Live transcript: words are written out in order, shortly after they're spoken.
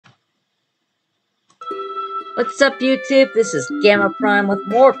What's up, YouTube? This is Gamma Prime with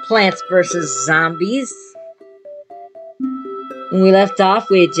more Plants vs. Zombies. When we left off,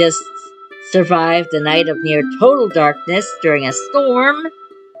 we had just survived a night of near total darkness during a storm.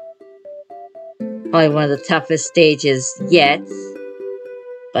 Probably one of the toughest stages yet.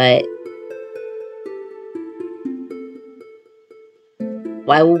 But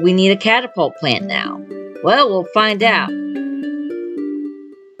why would we need a catapult plant now? Well, we'll find out.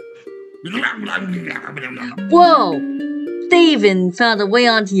 Whoa! They even found a way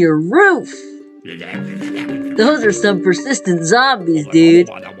onto your roof! Those are some persistent zombies, dude.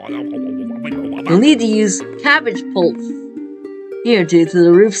 You'll need to use cabbage pulp here due to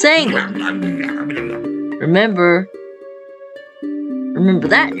the roof's angle. Remember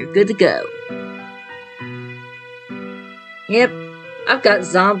that and you're good to go. Yep, I've got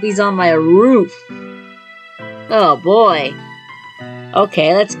zombies on my roof. Oh boy.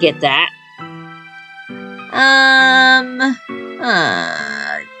 Okay, let's get that.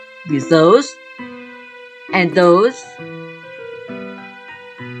 Use those. And those.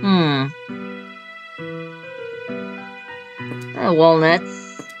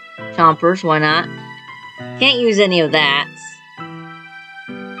 Walnuts. Chompers, why not? Can't use any of that.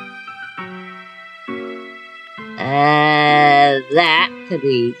 That could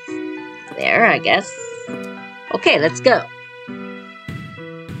be there, I guess. Okay, let's go.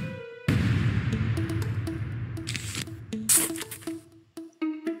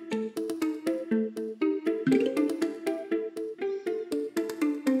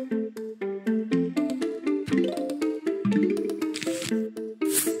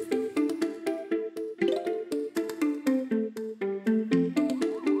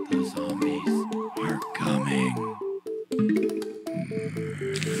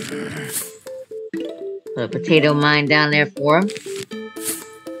 Put a potato mine down there for him.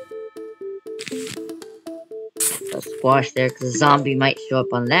 A squash there because a zombie might show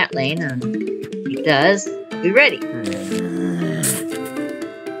up on that lane, and if he does, be ready.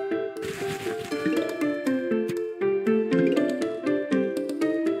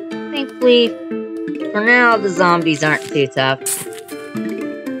 Thankfully, for now, the zombies aren't too tough.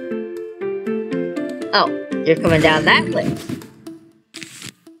 Oh, they're coming down that cliff.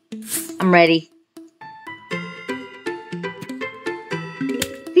 I'm ready.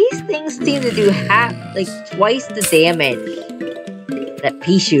 These things seem to do twice the damage that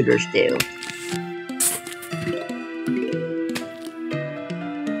pea shooters do.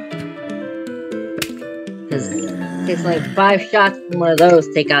 Because it takes like 5 shots from one of those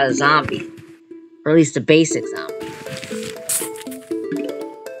to take out a zombie. Or at least a basic zombie.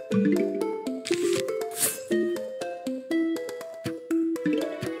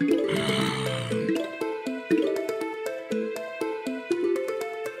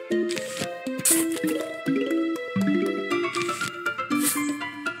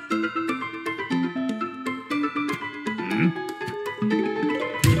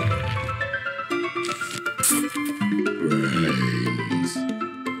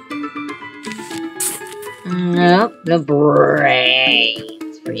 Nope, no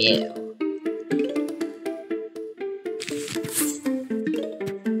brains for you.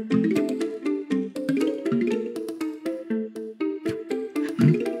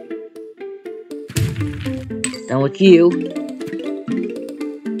 Done with you.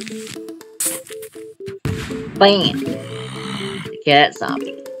 Bam! Look at that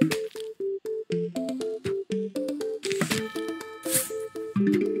zombie.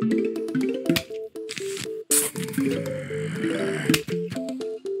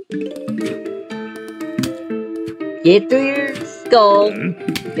 Get through your skull.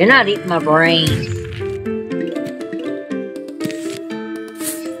 You're not eating my brains.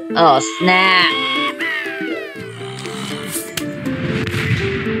 Oh, snap.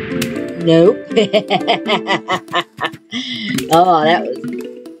 Nope. Oh,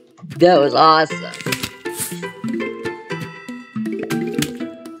 that was awesome.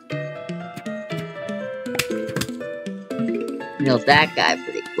 Nailed that guy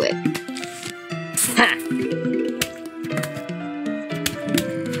pretty quick. Ha!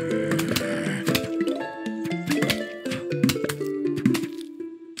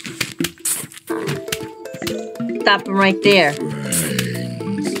 Stop him right there.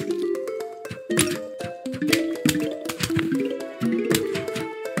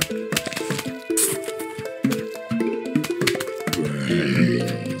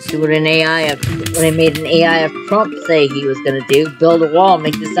 See what what I made an AI of Trump say he was gonna do. Build a wall,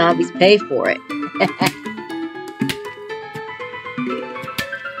 make the zombies pay for it.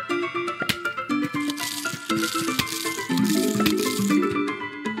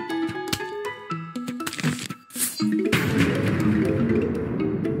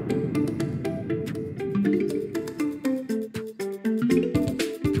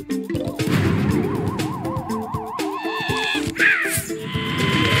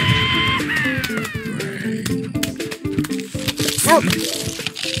 Help!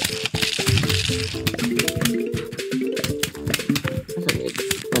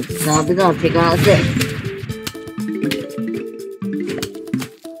 Zombie gonna take on this.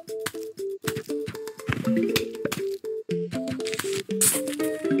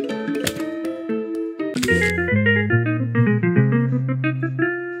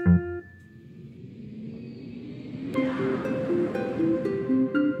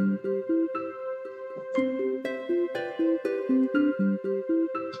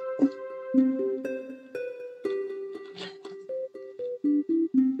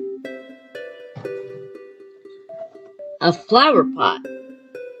 A flower pot.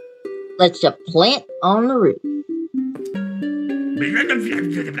 Let's just plant on the roof.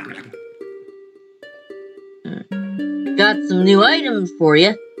 Got some new items for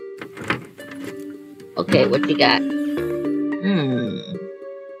you. Okay, what you got?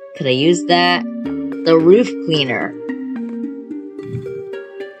 Could I use that? The roof cleaner.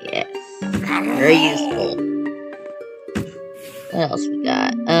 Yes. Very useful. What else we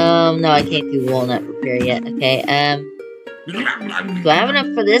got? No, I can't do walnut repair yet. Okay, do I have enough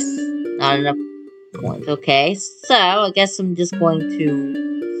for this? Not enough points. Okay, so I guess I'm just going to...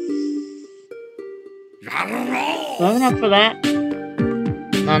 Do I have enough for that?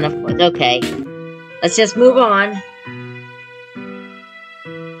 Not enough points. Okay. Let's just move on.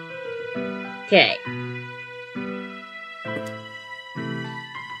 Okay.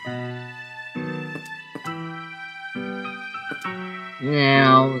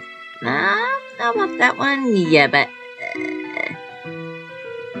 No. I want that one. Yeah, but...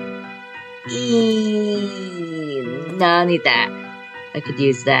 no, I need that. I could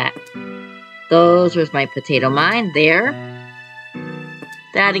use that. Those was my potato mine. There.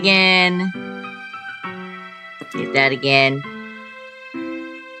 That again. Need that again.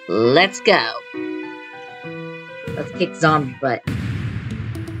 Let's go. Let's kick zombie butt.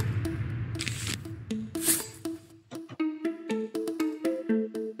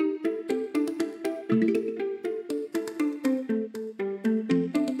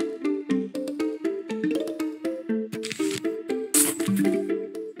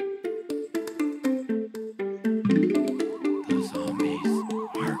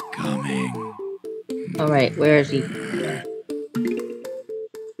 Alright, where is he?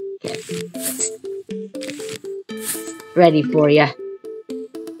 Okay. Ready for ya.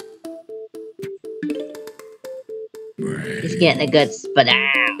 He's getting a good spit out.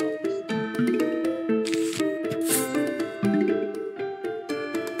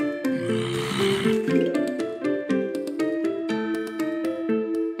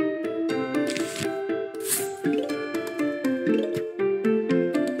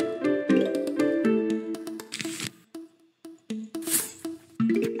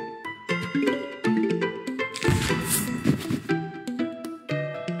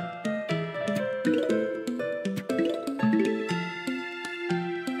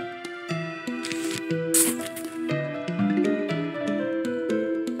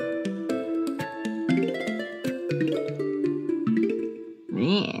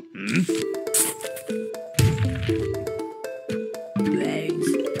 Man.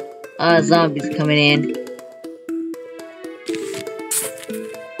 Zombies coming in.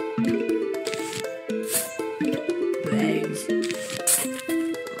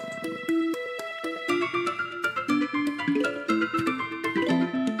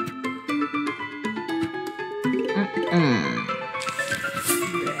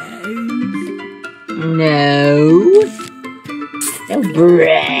 No. No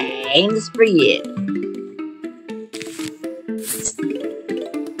brains for you.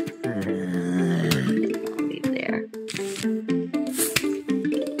 Leave there.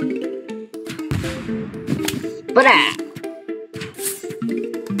 But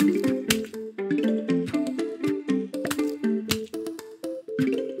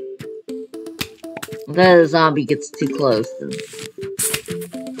the zombie gets too close.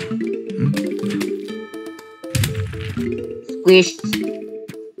 Squish.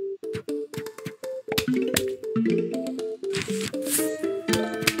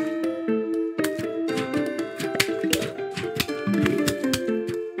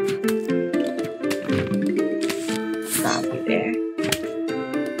 Zombie bear.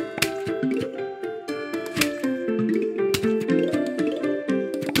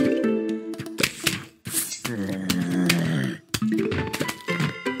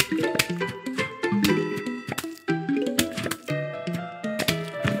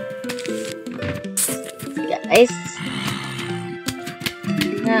 Guys.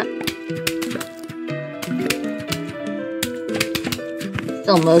 No.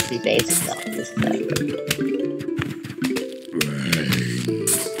 Still mostly basic zombies, though.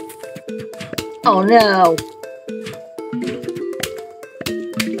 Oh no!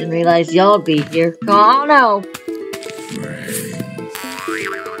 Didn't realize y'all would be here. Oh no!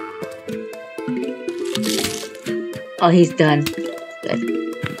 Oh, he's done. Good.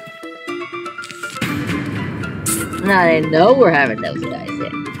 No, I didn't know we're having those guys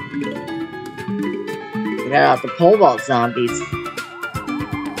in. We got out the pole vault zombies.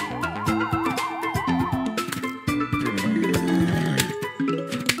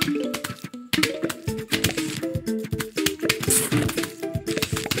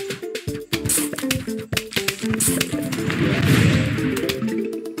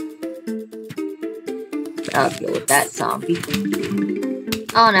 I'll deal with that zombie.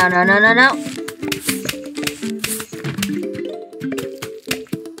 Oh, no, no, no, no, no.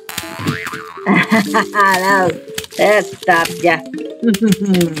 No, that stopped ya.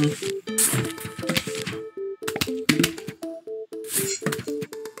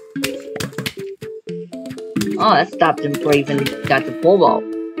 Oh, that stopped him before he even got the pole vault.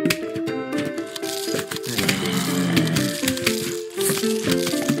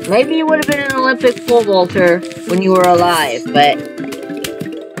 Maybe you would have been an Olympic pole vaulter when you were alive, but...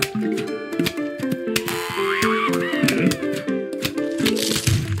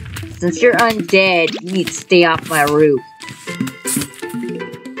 since you're undead, you need to stay off my roof.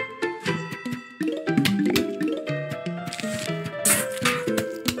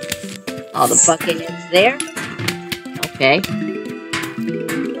 Oh, the bucket is there? Okay.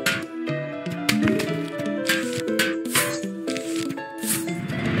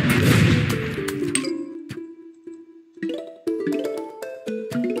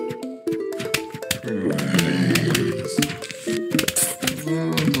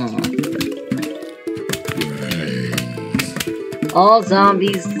 All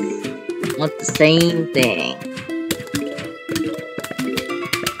zombies want the same thing.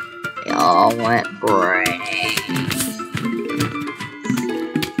 They all want brains.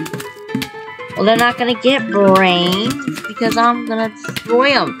 Well, they're not gonna get brains because I'm gonna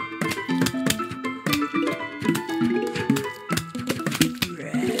destroy them.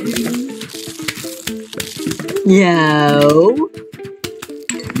 No.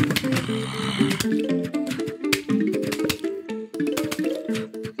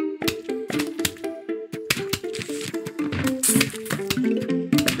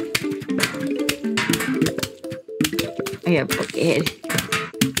 Yeah, bucket.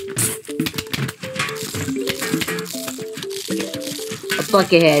 A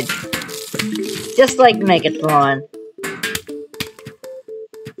buckethead. Just like Megatron.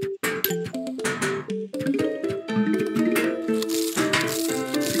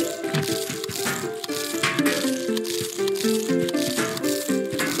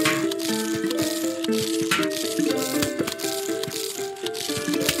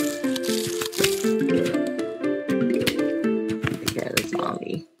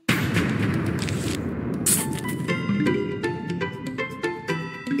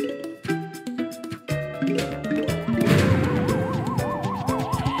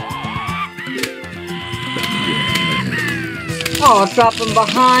 Oh, drop him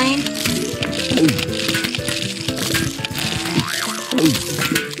behind.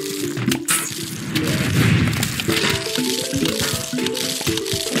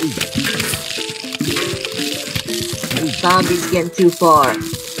 Zombie's getting too far.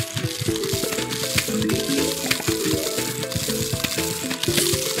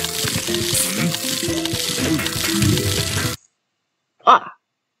 Ah,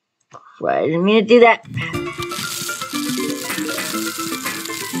 I didn't mean to do that.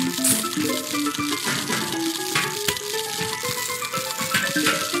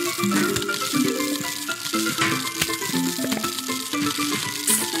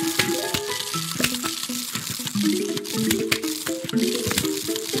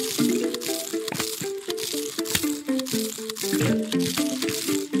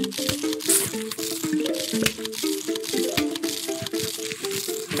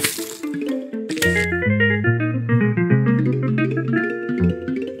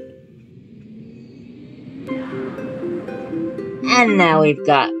 And now we've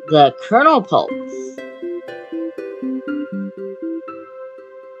got the Colonel Pulse.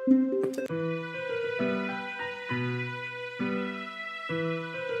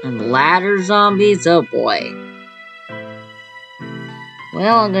 And ladder zombies, oh boy.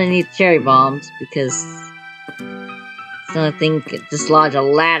 Well, I'm gonna need cherry bombs because it's the only thing that could dislodge a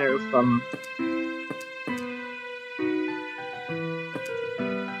ladder from.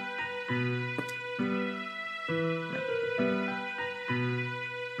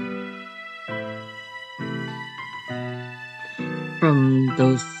 From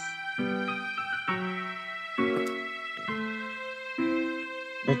those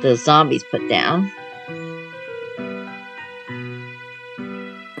the zombies put down.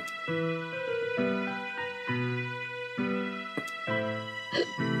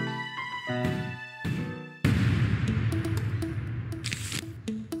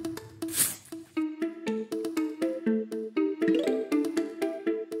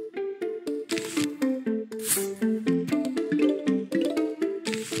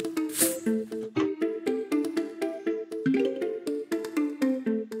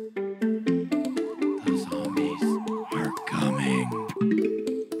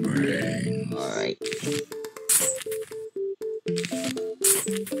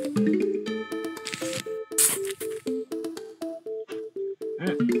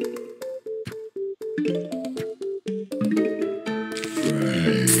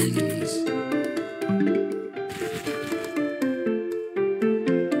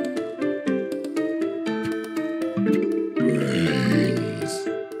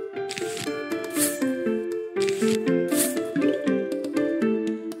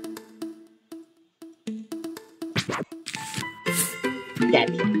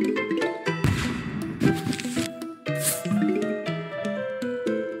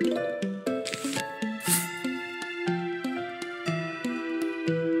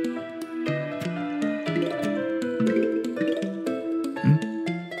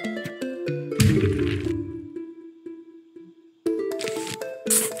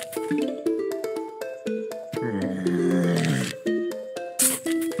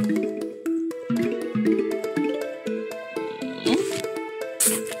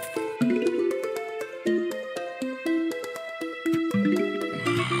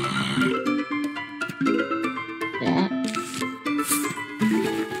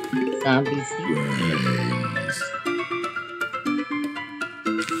 Zombies.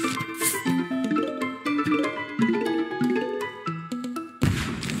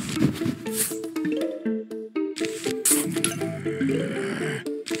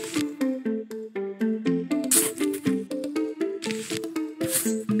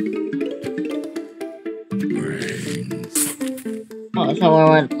 Oh, that's how we're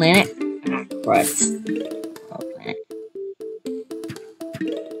on the planet? Right.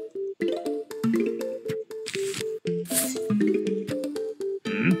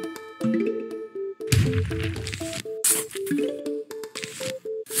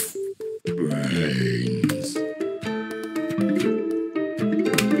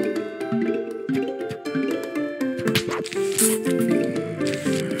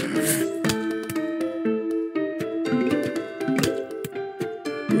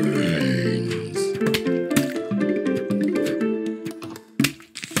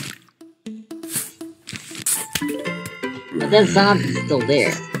 That zombie's still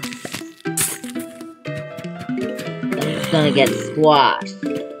there. And he's gonna get squashed.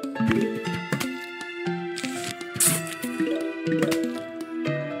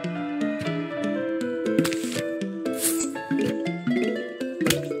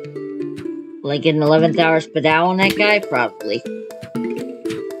 Like an 11th hour spadal on that guy? Probably.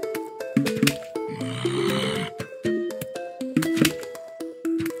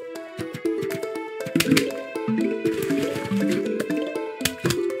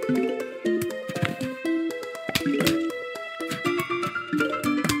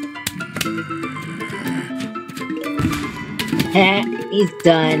 He's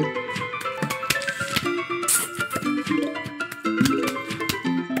done.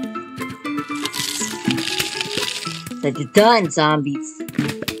 Said you're done, zombies.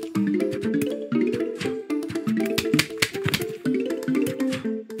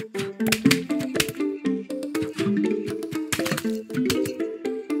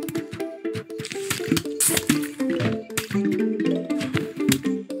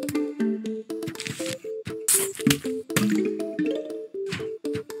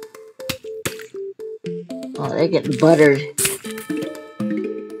 Oh, they're getting buttered.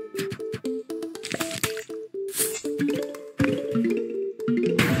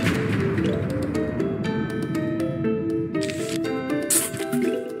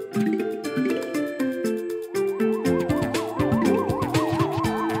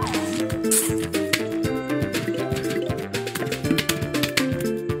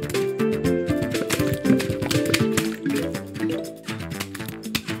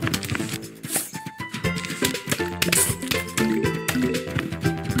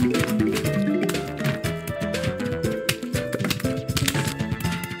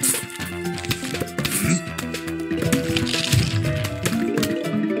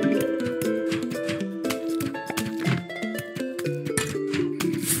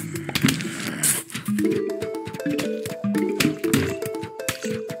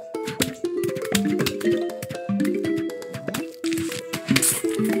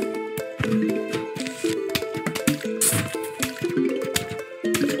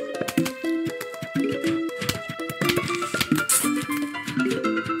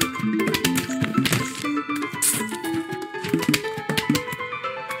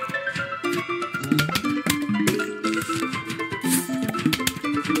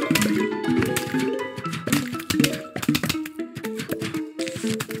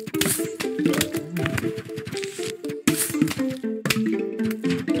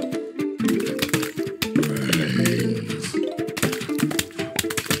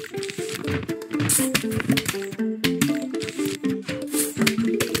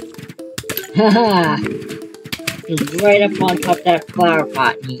 Haha! Just right up on top of that flower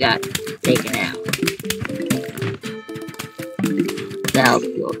pot and he got taken out. That'll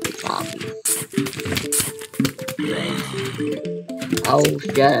kill the zombies. Oh,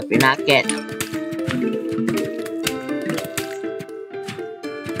 shut up, you're not getting them.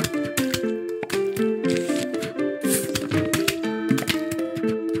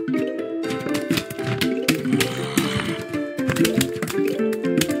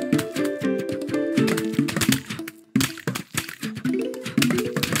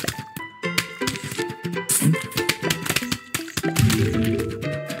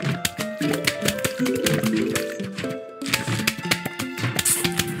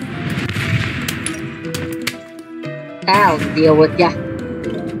 I'll deal with ya.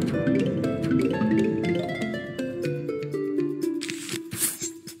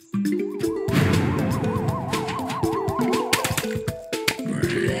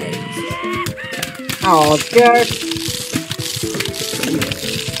 Oh, jerk.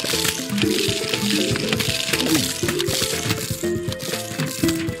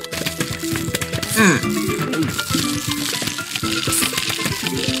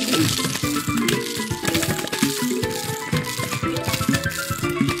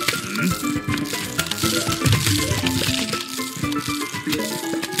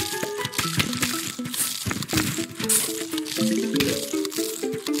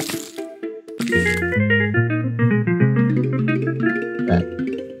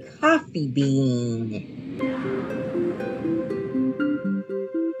 Coffee bean.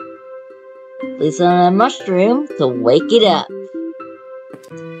 Place on a mushroom to wake it up.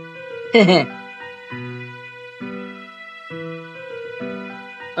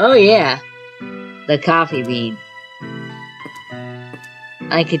 Oh yeah, the coffee bean.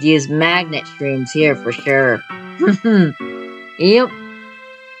 I could use magnet shrooms here for sure. Yep.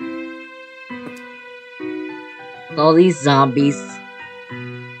 All these zombies.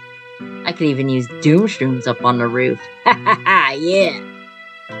 I could even use doom shrooms up on the roof. Hahaha, yeah.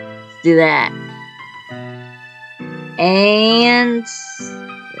 Let's do that. And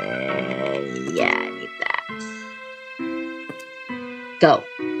yeah, I need that. Go.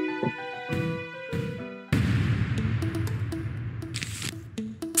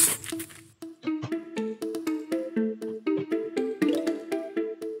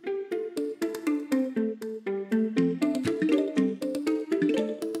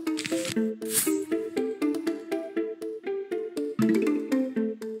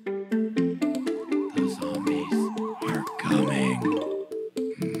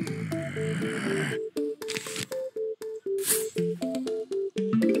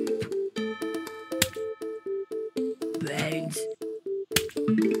 Thanks.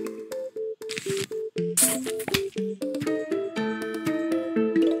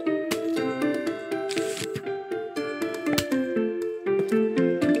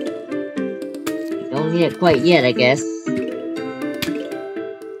 Don't need it quite yet, I guess.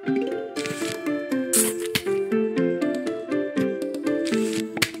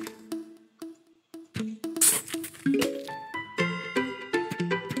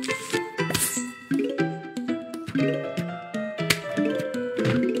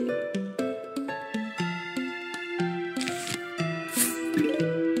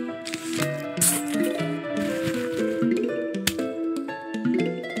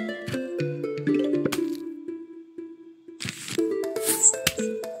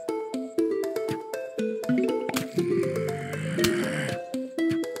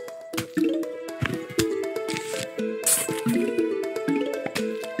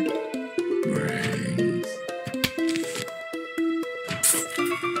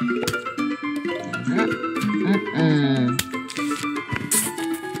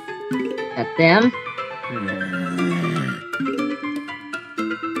 Got them.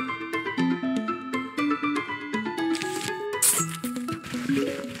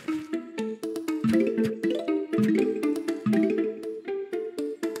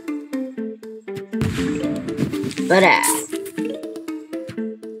 But okay.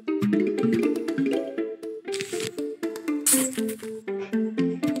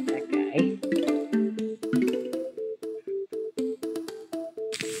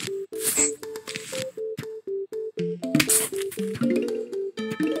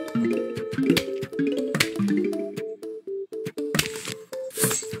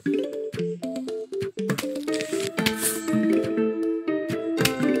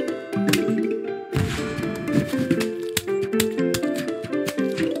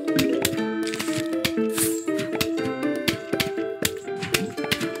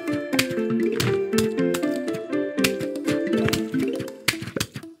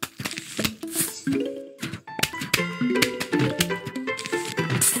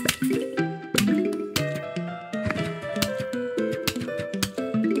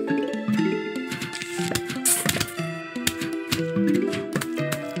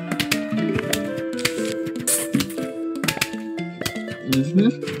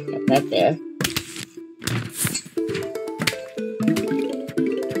 Got that there.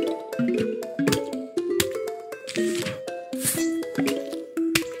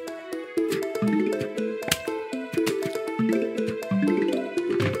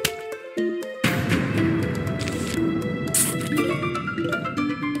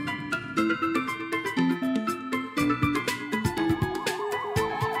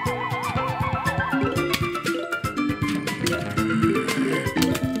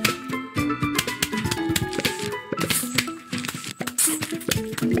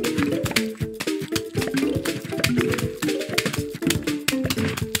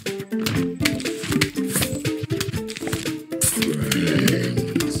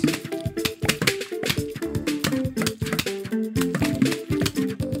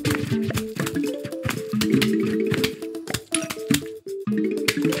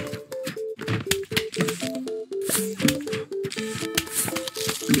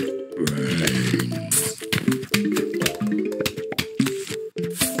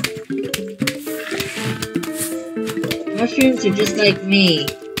 Mushrooms are just like me.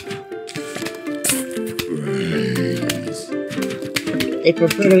 They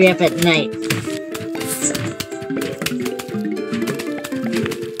prefer to be up at night.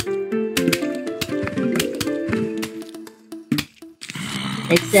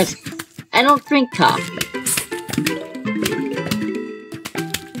 Except, I don't drink coffee.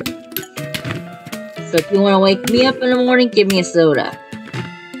 So if you want to wake me up in the morning, give me a soda.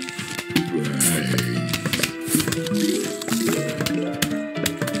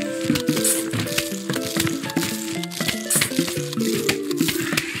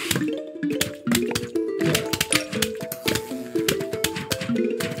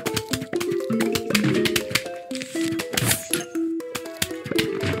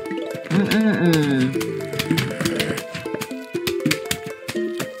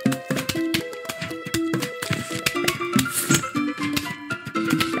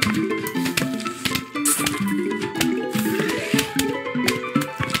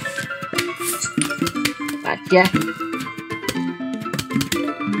 Gotcha.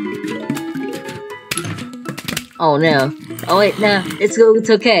 Oh no. Oh wait, no. It's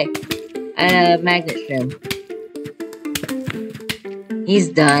okay. I have a magnet shroom. He's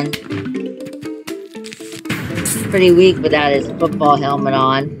done. Pretty weak without his football helmet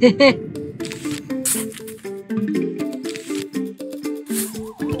on.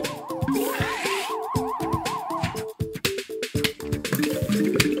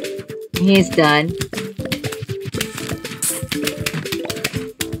 He's done.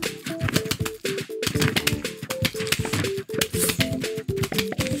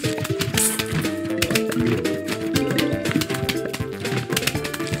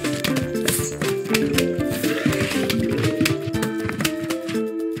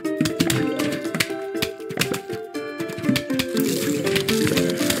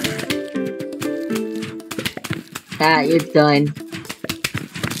 Ah, you're done.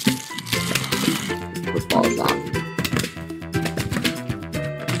 Football's off.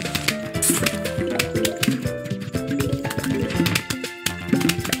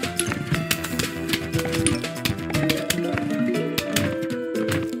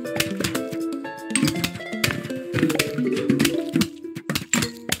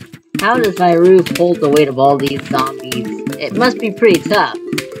 How does my roof hold the weight of all these zombies? It must be pretty tough.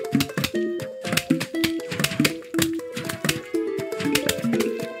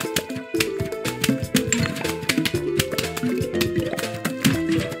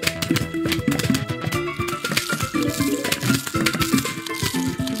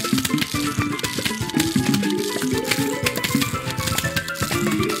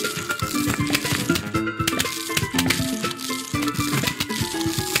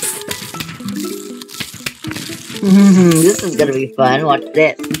 This is gonna be fun. Watch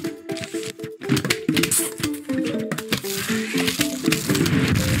this.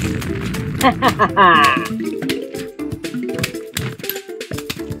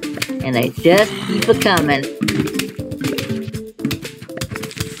 And they just keep a coming.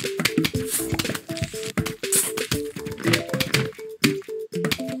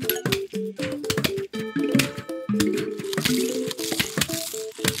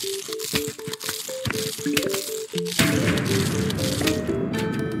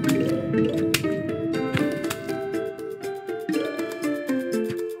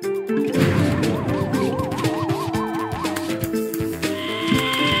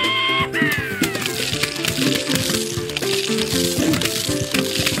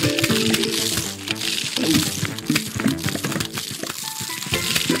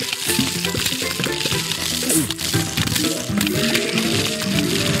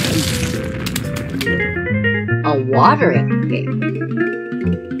 A watering cake.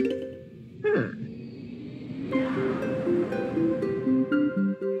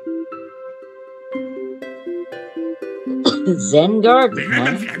 Zen garden,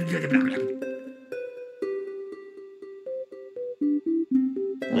 huh?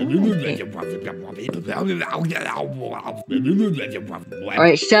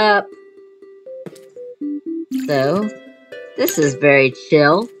 Alright, shut up. So, this is very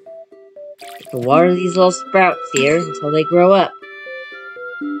chill. To water these little sprouts here until they grow up.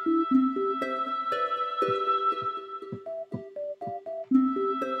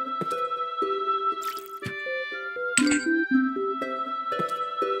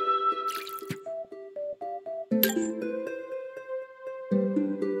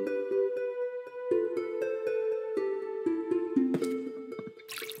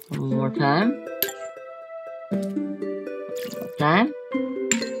 One more time. One more time.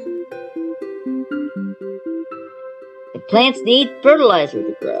 The plants need fertilizer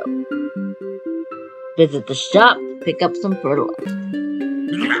to grow. Visit the shop to pick up some fertilizer.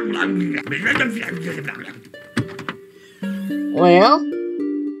 Well,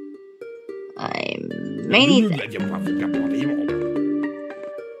 I may need that.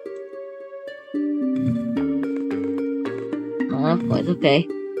 Oh, it's okay.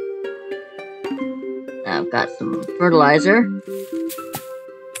 I've got some fertilizer.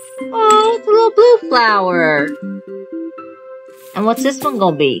 Oh, it's a little blue flower. And what's this one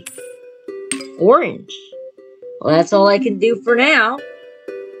gonna be? Orange. Well, that's all I can do for now.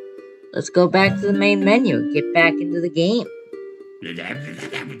 Let's go back to the main menu and get back into the game.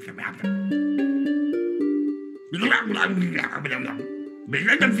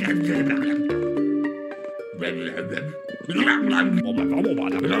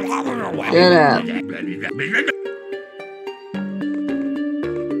 Shut up.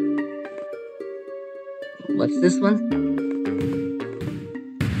 What's this one?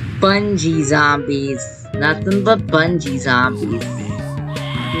 Bungee zombies. Nothing but bungee zombies.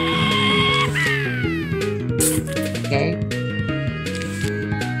 Okay.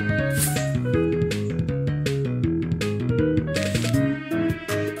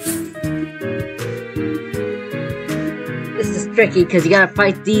 This is tricky because you gotta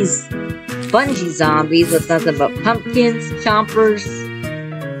fight these bungee zombies with nothing but pumpkins, chompers,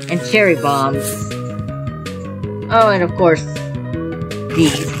 and cherry bombs. Oh, and of course,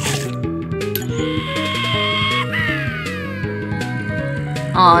 these.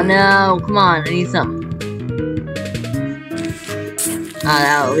 Oh no, come on, I need something.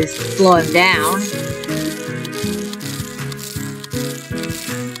 That'll at least slow him down.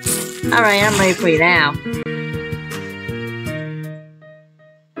 Alright, I'm ready for you now.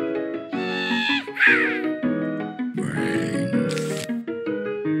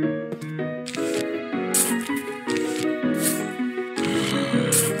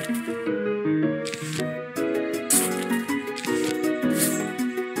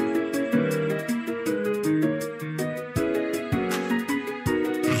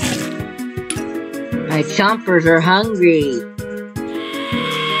 My chompers are hungry.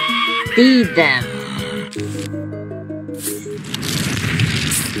 Feed them.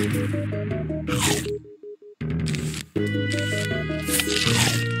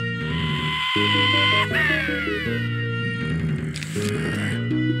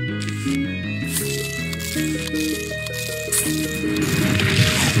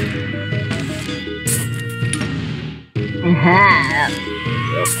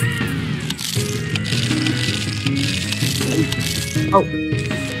 Oh.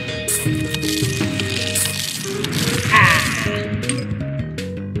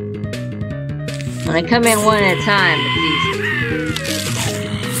 When I come in one at a time, it's easy.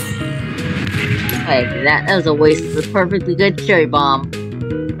 Like, that was a waste of a perfectly good cherry bomb.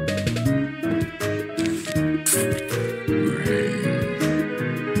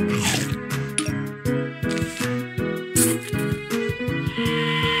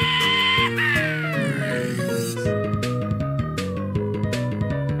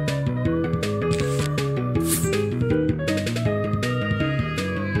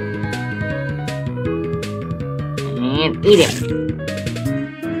 And eat it.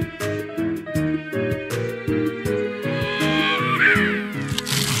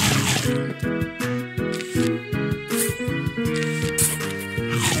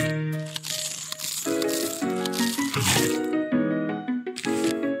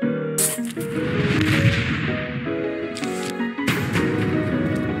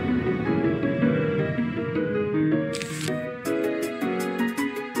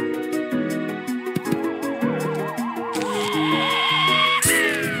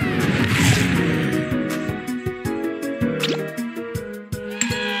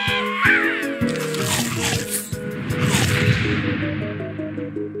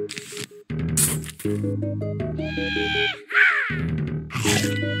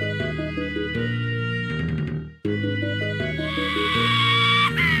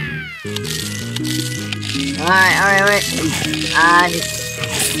 Alright.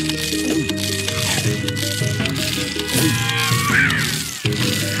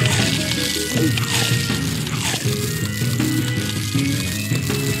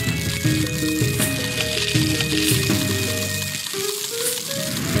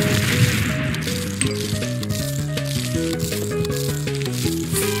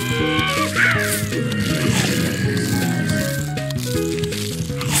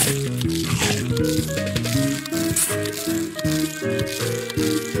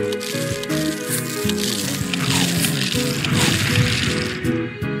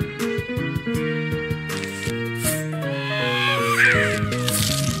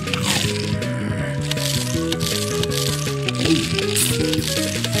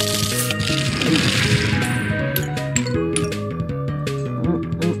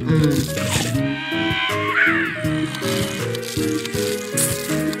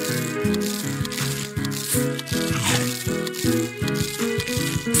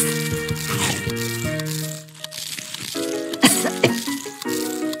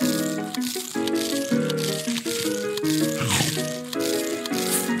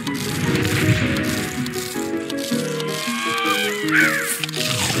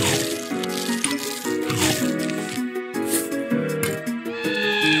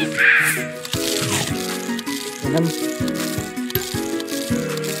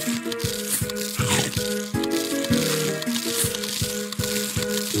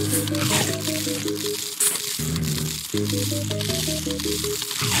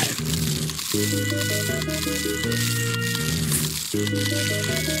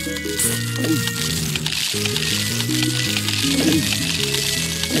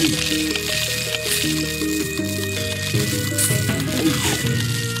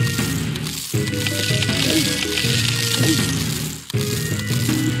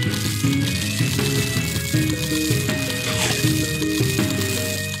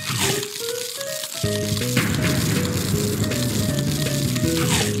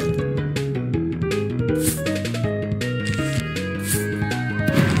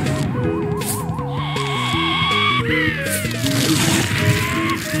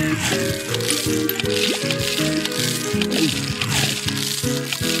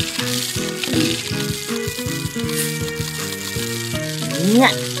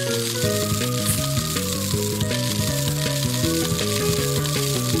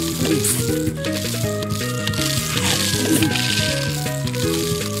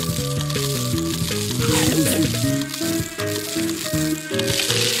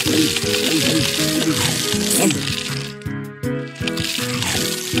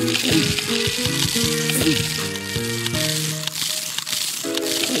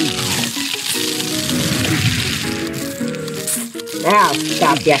 I'll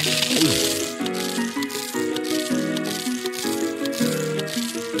stop ya.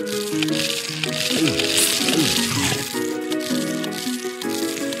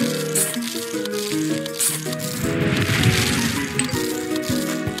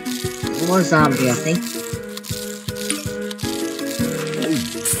 One more zombie, I think.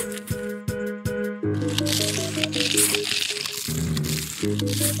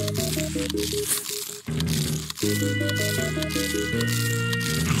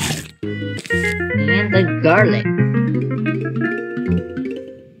 And the garlic.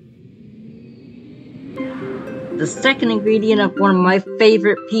 The second ingredient of one of my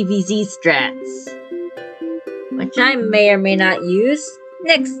favorite PvZ strats, which I may or may not use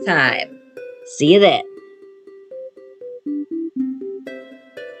next time. See you then.